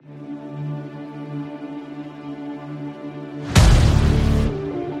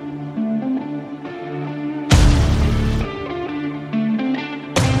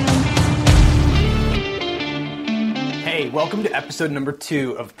welcome to episode number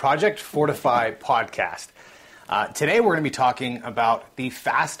 2 of Project Fortify podcast. Today we're going to be talking about the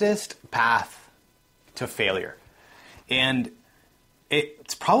fastest path to failure. And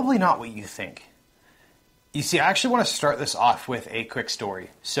it's probably not what you think. You see, I actually want to start this off with a quick story.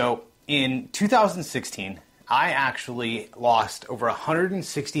 So in 2016, I actually lost over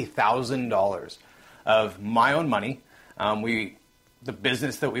 $160,000 of my own money. The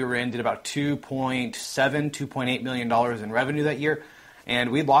business that we were in did about $2.8 million in revenue that year,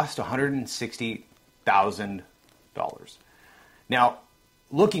 and we lost $160,000. Now,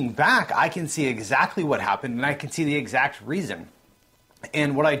 looking back, I can see exactly what happened, and I can see the exact reason.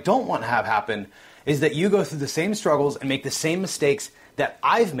 And what I don't want to have happen is that you go through the same struggles and make the same mistakes that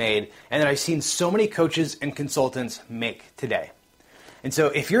I've made and that I've seen so many coaches and consultants make today. And so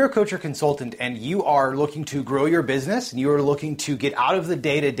if you're a coach or consultant and you are looking to grow your business and you are looking to get out of the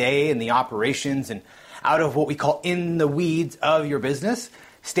day-to-day and the operations and out of what we call in the weeds of your business,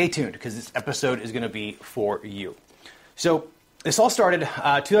 stay tuned because this episode is going to be for you. So this all started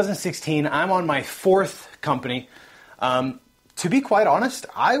 2016. I'm on my 4th company. To be quite honest,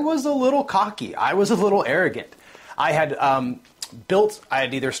 I was a little cocky. I was a little arrogant. I had I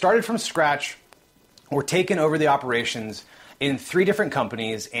had either started from scratch or taken over the operations in 3 different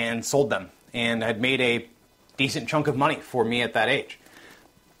companies and sold them, and had made a decent chunk of money for me at that age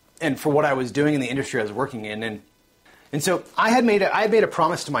and for what I was doing in the industry I was working in. And so I had made a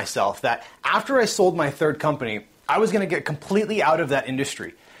promise to myself that after I sold my 3rd company, I was going to get completely out of that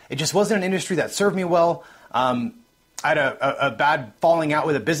industry. It just wasn't an industry that served me well. I had a bad falling out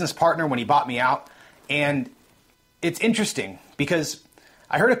with a business partner when he bought me out. And it's interesting because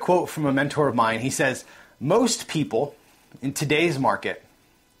I heard a quote from a mentor of mine. He says, most people in today's market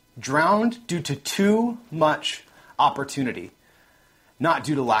drowned due to too much opportunity, not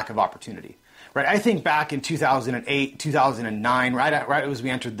due to lack of opportunity. Right? I think back in 2008, 2009, right as we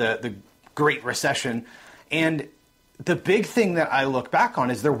entered the Great Recession, and the big thing that I look back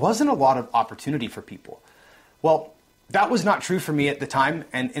on is there wasn't a lot of opportunity for people. Well, that was not true for me at the time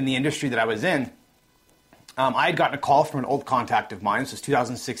and in the industry that I was in. I had gotten a call from an old contact of mine. This was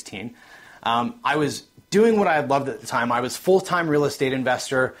 2016. I was doing what I had loved at the time. I was full-time real estate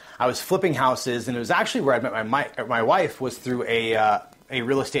investor. I was flipping houses, and it was actually where I met my wife was through a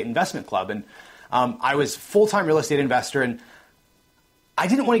real estate investment club. And I was full-time real estate investor, and I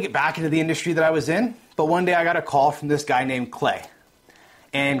didn't want to get back into the industry that I was in, but one day I got a call from this guy named Clay.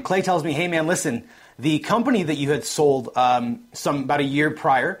 And Clay tells me, hey man, listen, the company that you had sold about a year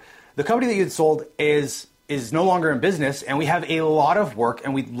prior, the company that you had sold is no longer in business, and we have a lot of work,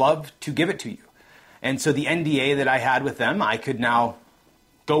 and we'd love to give it to you. And so the NDA that I had with them, I could now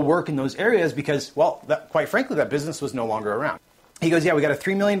go work in those areas because, well, quite frankly, that business was no longer around. He goes, yeah, we got a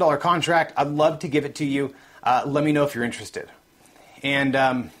 $3 million contract. I'd love to give it to you. Let me know if you're interested. And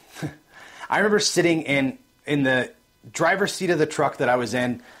I remember sitting in the driver's seat of the truck that I was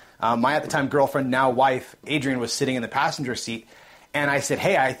in. My, at the time, girlfriend, now wife, Adrian, was sitting in the passenger seat. And I said,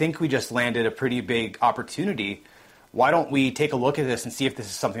 hey, I think we just landed a pretty big opportunity. Why don't we take a look at this and see if this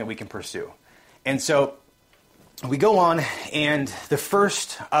is something that we can pursue? And so we go on, and the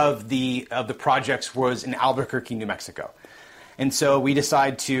first of the projects was in Albuquerque, New Mexico. And so we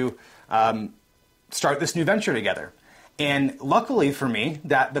decide to start this new venture together. And luckily for me,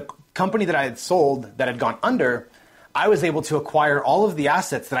 that the company that I had sold that had gone under, I was able to acquire all of the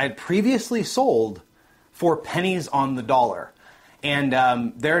assets that I had previously sold for pennies on the dollar. And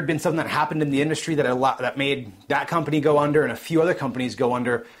there had been something that happened in the industry that made that company go under and a few other companies go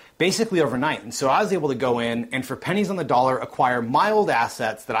under basically overnight. And so I was able to go in and for pennies on the dollar acquire my old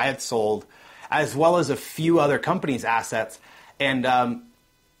assets that I had sold, as well as a few other companies' assets. And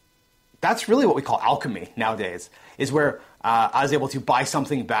that's really what we call alchemy nowadays, is where I was able to buy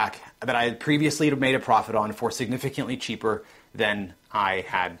something back that I had previously made a profit on for significantly cheaper than I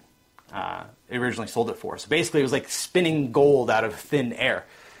had originally sold it for. So basically it was like spinning gold out of thin air.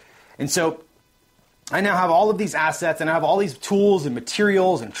 And so I now have all of these assets, and I have all these tools and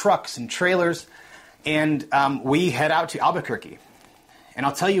materials and trucks and trailers, and we head out to Albuquerque. And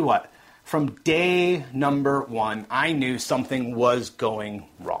I'll tell you what, from day number 1, I knew something was going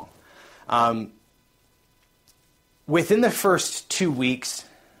wrong. Within the first 2 weeks,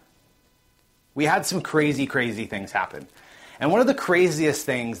 we had some crazy, crazy things happen. And one of the craziest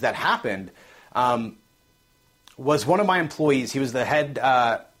things that happened was one of my employees. He was the head,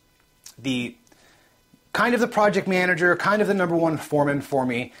 kind of the project manager, kind of the number 1 foreman for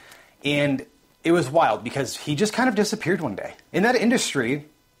me. And it was wild because he just kind of disappeared one day. In that industry,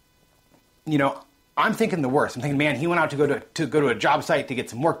 I'm thinking the worst. I'm thinking, man, he went out to go to a job site to get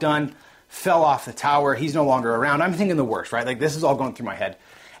some work done. fell off the tower. He's no longer around. I'm thinking the worst, right? Like this is all going through my head.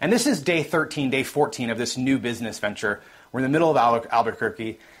 And this is day 13, day 14 of this new business venture. We're in the middle of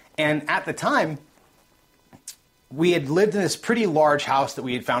Albuquerque. And at the time, we had lived in this pretty large house that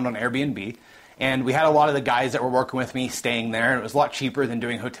we had found on Airbnb. And we had a lot of the guys that were working with me staying there. And it was a lot cheaper than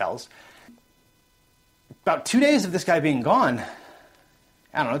doing hotels. About 2 days of this guy being gone,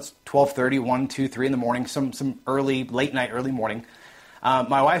 I don't know, it's 12:30, 1, 2, 3 in the morning, some early, late night, early morning.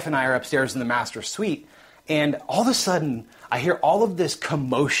 My wife and I are upstairs in the master suite, and all of a sudden, I hear all of this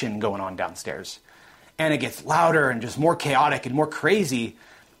commotion going on downstairs. And it gets louder and just more chaotic and more crazy.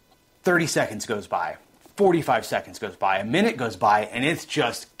 30 seconds goes by, 45 seconds goes by, a minute goes by, and it's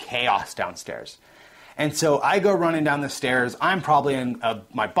just chaos downstairs. And so I go running down the stairs. I'm probably in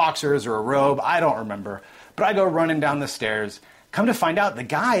my boxers or a robe, I don't remember. But I go running down the stairs. Come to find out, the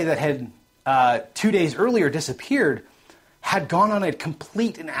guy that had 2 days earlier disappeared had gone on a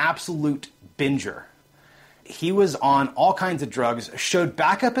complete and absolute binger. He was on all kinds of drugs, showed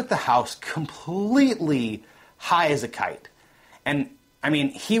back up at the house completely high as a kite. And I mean,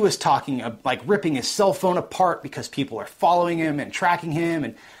 he was talking like ripping his cell phone apart because people are following him and tracking him,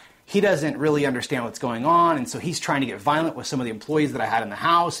 and he doesn't really understand what's going on. And so he's trying to get violent with some of the employees that I had in the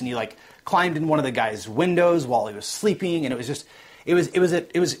house, and he like climbed in one of the guy's windows while he was sleeping, and it was just it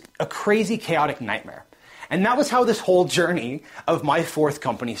was a crazy, chaotic nightmare. And that was how this whole journey of my fourth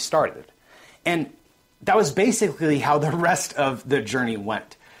company started. And that was basically how the rest of the journey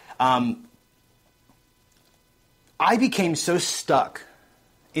went. I became so stuck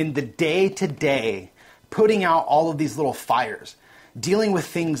in the day-to-day, putting out all of these little fires, dealing with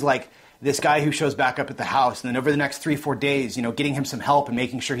things like this guy who shows back up at the house, and then over the next 3-4 days, getting him some help and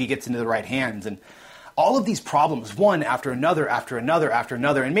making sure he gets into the right hands. And all of these problems, one after another, after another, after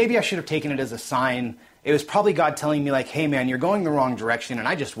another. And maybe I should have taken it as a sign. It was probably God telling me like, hey man, you're going the wrong direction. And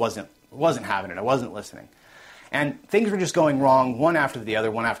I just wasn't having it. I wasn't listening. And things were just going wrong, one after the other,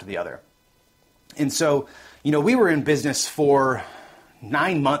 one after the other. And so, we were in business for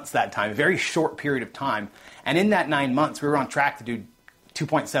 9 months that time, a very short period of time. And in that 9 months, we were on track to do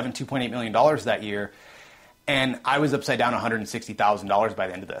 $2.7, $2.8 million that year. And I was upside down $160,000 by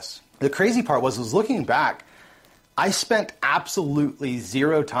the end of this. The crazy part was looking back, I spent absolutely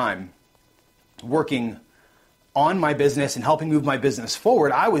zero time working on my business and helping move my business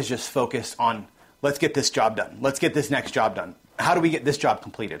forward. I was just focused on, let's get this job done. Let's get this next job done. How do we get this job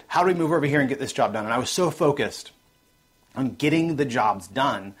completed? How do we move over here and get this job done? And I was so focused on getting the jobs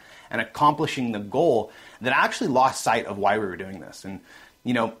done and accomplishing the goal that I actually lost sight of why we were doing this. And,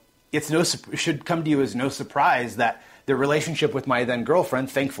 it should come to you as no surprise that the relationship with my then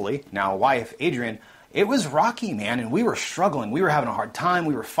girlfriend, thankfully, now wife, Adrienne, it was rocky, man. And we were struggling. We were having a hard time.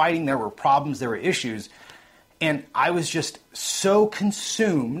 We were fighting. There were problems. There were issues. And I was just so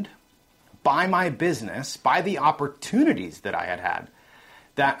consumed by my business, by the opportunities that I had,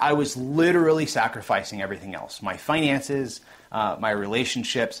 that I was literally sacrificing everything else. My finances, my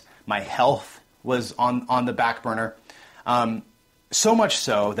relationships, my health was on the back burner. So much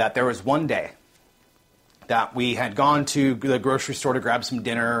so that there was one day that we had gone to the grocery store to grab some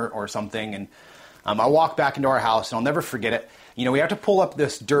dinner or something, and I walked back into our house, and I'll never forget it. We have to pull up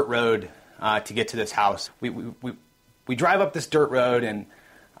this dirt road to get to this house. We drive up this dirt road, and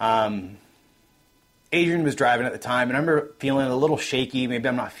Adrienne was driving at the time, and I remember feeling a little shaky. Maybe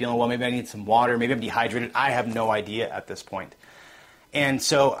I'm not feeling well. Maybe I need some water. Maybe I'm dehydrated. I have no idea at this point. And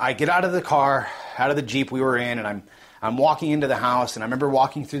so I get out of the car, out of the Jeep we were in, and I'm walking into the house, and I remember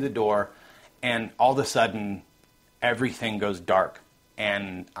walking through the door, and all of a sudden, everything goes dark,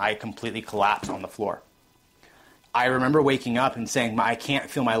 and I completely collapse on the floor. I remember waking up and saying, I can't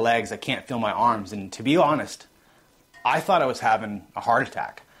feel my legs, I can't feel my arms, and to be honest, I thought I was having a heart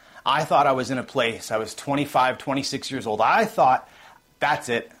attack. I thought I was in a place, I was 25, 26 years old. I thought, that's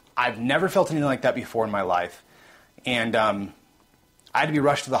it. I've never felt anything like that before in my life. And I had to be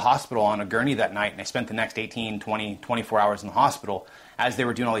rushed to the hospital on a gurney that night, and I spent the next 18, 20, 24 hours in the hospital as they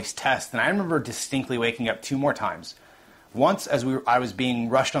were doing all these tests. And I remember distinctly waking up 2 more times. Once as I was being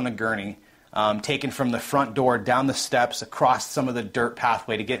rushed on the gurney, taken from the front door, down the steps, across some of the dirt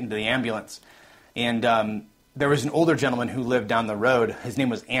pathway to get into the ambulance. And there was an older gentleman who lived down the road. His name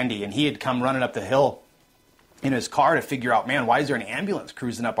was Andy, and he had come running up the hill in his car to figure out, man, why is there an ambulance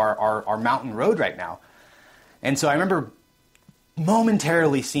cruising up our mountain road right now? And so I remember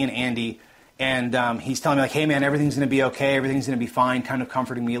momentarily seeing Andy, and he's telling me like, hey man, everything's going to be okay, everything's going to be fine, kind of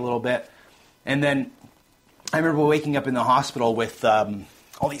comforting me a little bit. And then I remember waking up in the hospital with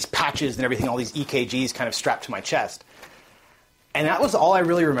all these patches and everything, all these EKGs kind of strapped to my chest. And that was all I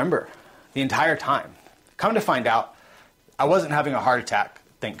really remember the entire time. Come to find out, I wasn't having a heart attack.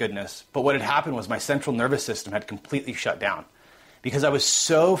 thank goodness. But what had happened was my central nervous system had completely shut down because I was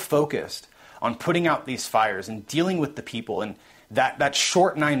so focused on putting out these fires and dealing with the people. And that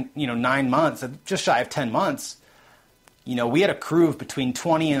short 9 months, just shy of 10 months, we had a crew of between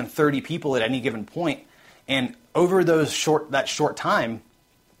 20 and 30 people at any given point. And over that short time,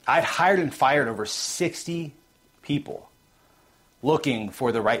 I'd hired and fired over 60 people looking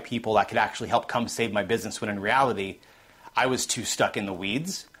for the right people that could actually help come save my business, when in reality, I was too stuck in the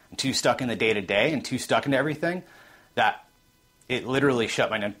weeds, and too stuck in the day-to-day, and too stuck into everything that it literally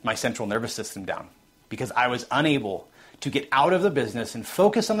shut my central nervous system down, because I was unable to get out of the business and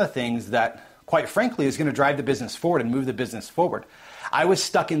focus on the things that, quite frankly, is going to drive the business forward and move the business forward. I was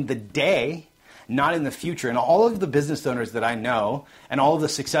stuck in the day, not in the future. And all of the business owners that I know and all of the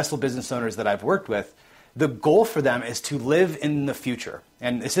successful business owners that I've worked with, the goal for them is to live in the future.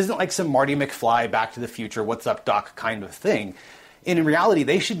 And this isn't like some Marty McFly, Back to the Future, what's up, Doc kind of thing. And in reality,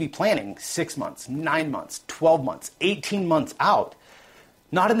 they should be planning 6 months, 9 months, 12 months, 18 months out.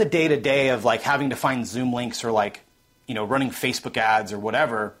 Not in the day-to-day of like having to find Zoom links or like, running Facebook ads or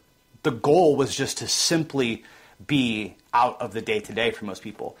whatever. The goal was just to simply be out of the day-to-day for most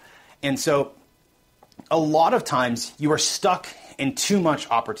people. And so a lot of times you are stuck in too much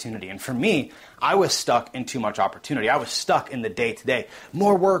opportunity. And for me, I was stuck in too much opportunity. I was stuck in the day-to-day.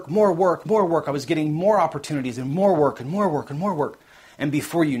 More work, more work, more work. I was getting more opportunities and more work and more work and more work. And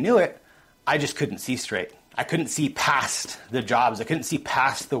before you knew it, I just couldn't see straight. I couldn't see past the jobs. I couldn't see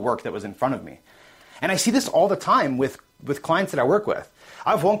past the work that was in front of me. And I see this all the time with clients that I work with.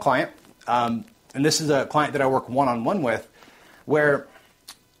 I have one client, and this is a client that I work one-on-one with, where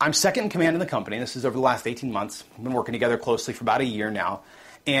I'm second in command in the company. This is over the last 18 months. We've been working together closely for about a year now.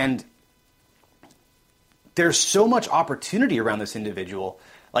 And there's so much opportunity around this individual.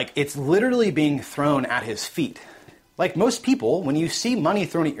 Like, it's literally being thrown at his feet. Like most people, when you see money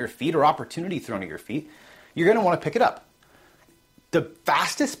thrown at your feet or opportunity thrown at your feet, you're going to want to pick it up. The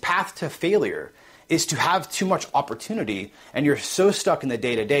fastest path to failure is to have too much opportunity and you're so stuck in the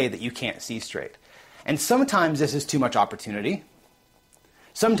day-to-day that you can't see straight. And sometimes this is too much opportunity.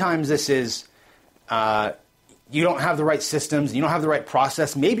 Sometimes this is you don't have the right systems, you don't have the right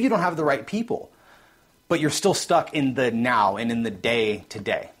process, maybe you don't have the right people, but you're still stuck in the now and in the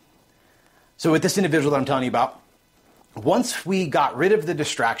day-to-day. So with this individual that I'm telling you about, once we got rid of the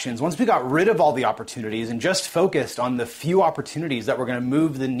distractions, once we got rid of all the opportunities and just focused on the few opportunities that were going to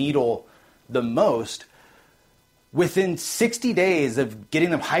move the needle the most, within 60 days of getting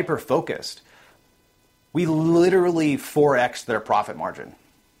them hyper-focused, we literally 4x'd their profit margin.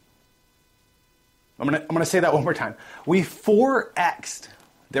 I'm gonna say that one more time. We 4x'd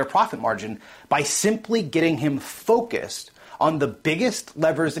their profit margin by simply getting him focused on the biggest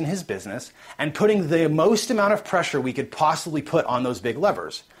levers in his business and putting the most amount of pressure we could possibly put on those big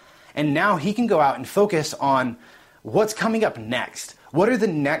levers. And now he can go out and focus on what's coming up next. What are the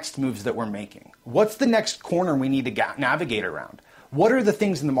next moves that we're making? What's the next corner we need to navigate around? What are the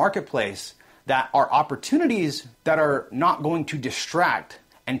things in the marketplace that are opportunities that are not going to distract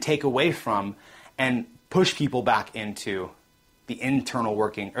and take away from and push people back into the internal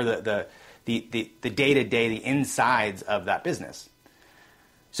working or the day-to-day, the insides of that business?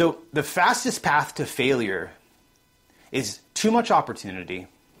 So the fastest path to failure is too much opportunity,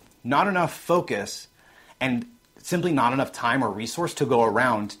 not enough focus, and simply not enough time or resource to go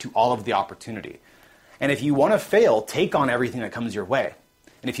around to all of the opportunity. And if you want to fail, take on everything that comes your way.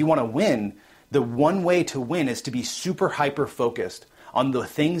 And if you want to win, the one way to win is to be super hyper-focused on the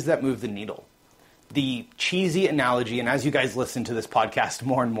things that move the needle. The cheesy analogy, and as you guys listen to this podcast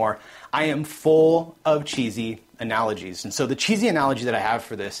more and more, I am full of cheesy analogies. And so the cheesy analogy that I have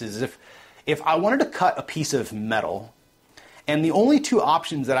for this is if I wanted to cut a piece of metal, and the only two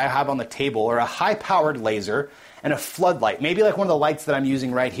options that I have on the table are a high-powered laser and a floodlight, maybe like one of the lights that I'm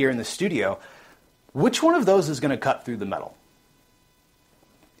using right here in the studio, which one of those is going to cut through the metal?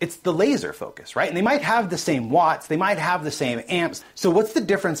 It's the laser focus, right? And they might have the same watts, they might have the same amps. So what's the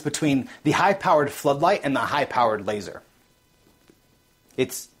difference between the high-powered floodlight and the high-powered laser?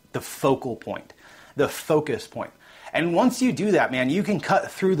 It's the focal point, the focus point. And once you do that, man, you can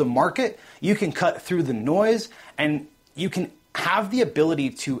cut through the market, you can cut through the noise, and you can have the ability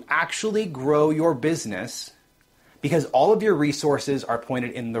to actually grow your business because all of your resources are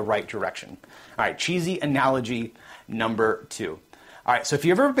pointed in the right direction. All right, cheesy analogy number 2. All right, so if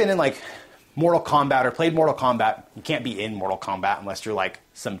you've ever been in like Mortal Kombat or played Mortal Kombat, you can't be in Mortal Kombat unless you're like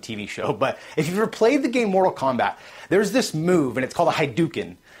some TV show, but if you've ever played the game Mortal Kombat, there's this move and it's called a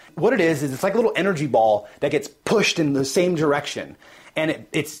Hadouken. What it is it's like a little energy ball that gets pushed in the same direction. And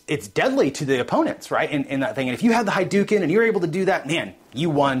it's deadly to the opponents, right, in that thing. And if you have the Hadouken and you're able to do that, man, you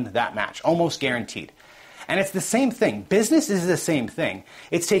won that match, almost guaranteed. And it's the same thing. Business is the same thing.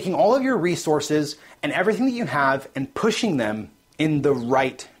 It's taking all of your resources and everything that you have and pushing them in the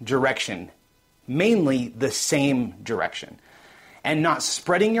right direction, mainly the same direction, and not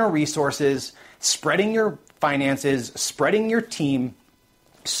spreading your resources, spreading your finances, spreading your team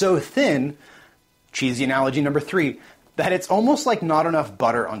so thin, cheesy analogy number 3, that it's almost like not enough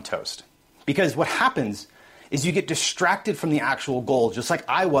butter on toast. Because what happens is you get distracted from the actual goal, just like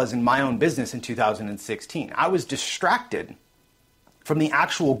I was in my own business in 2016. I was distracted from the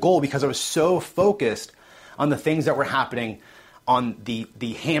actual goal because I was so focused on the things that were happening on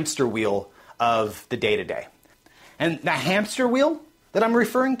the hamster wheel of the day-to-day. And that hamster wheel that I'm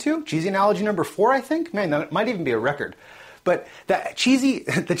referring to, cheesy analogy number 4, I think, man, that might even be a record. But the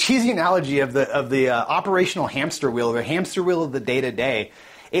cheesy analogy of the operational hamster wheel, or the hamster wheel of the day-to-day,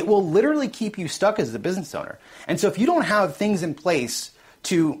 it will literally keep you stuck as the business owner. And so if you don't have things in place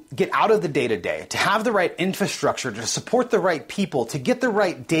to get out of the day-to-day, to have the right infrastructure, to support the right people, to get the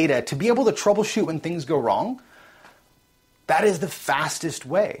right data, to be able to troubleshoot when things go wrong, that is the fastest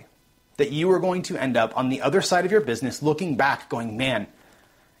way that you are going to end up on the other side of your business looking back going, man,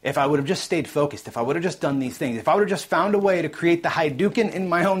 if I would have just stayed focused, if I would have just done these things, if I would have just found a way to create the Hadouken in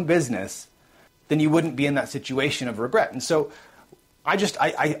my own business, then you wouldn't be in that situation of regret. And so I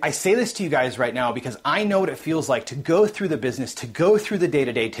say this to you guys right now because I know what it feels like to go through the business, to go through the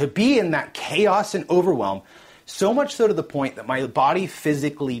day-to-day, to be in that chaos and overwhelm, so much so to the point that my body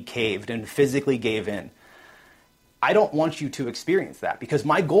physically caved and physically gave in. I don't want you to experience that because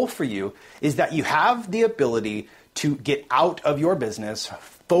my goal for you is that you have the ability to get out of your business,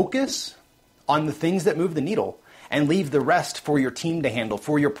 focus on the things that move the needle, and leave the rest for your team to handle,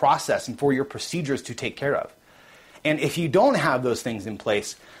 for your process, and for your procedures to take care of. And if you don't have those things in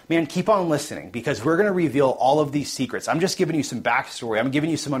place, man, keep on listening because we're going to reveal all of these secrets. I'm just giving you some backstory. I'm giving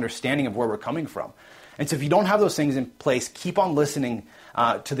you some understanding of where we're coming from. And so if you don't have those things in place, keep on listening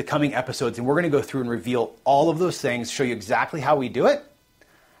to the coming episodes, and we're going to go through and reveal all of those things, show you exactly how we do it,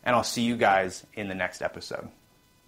 and I'll see you guys in the next episode.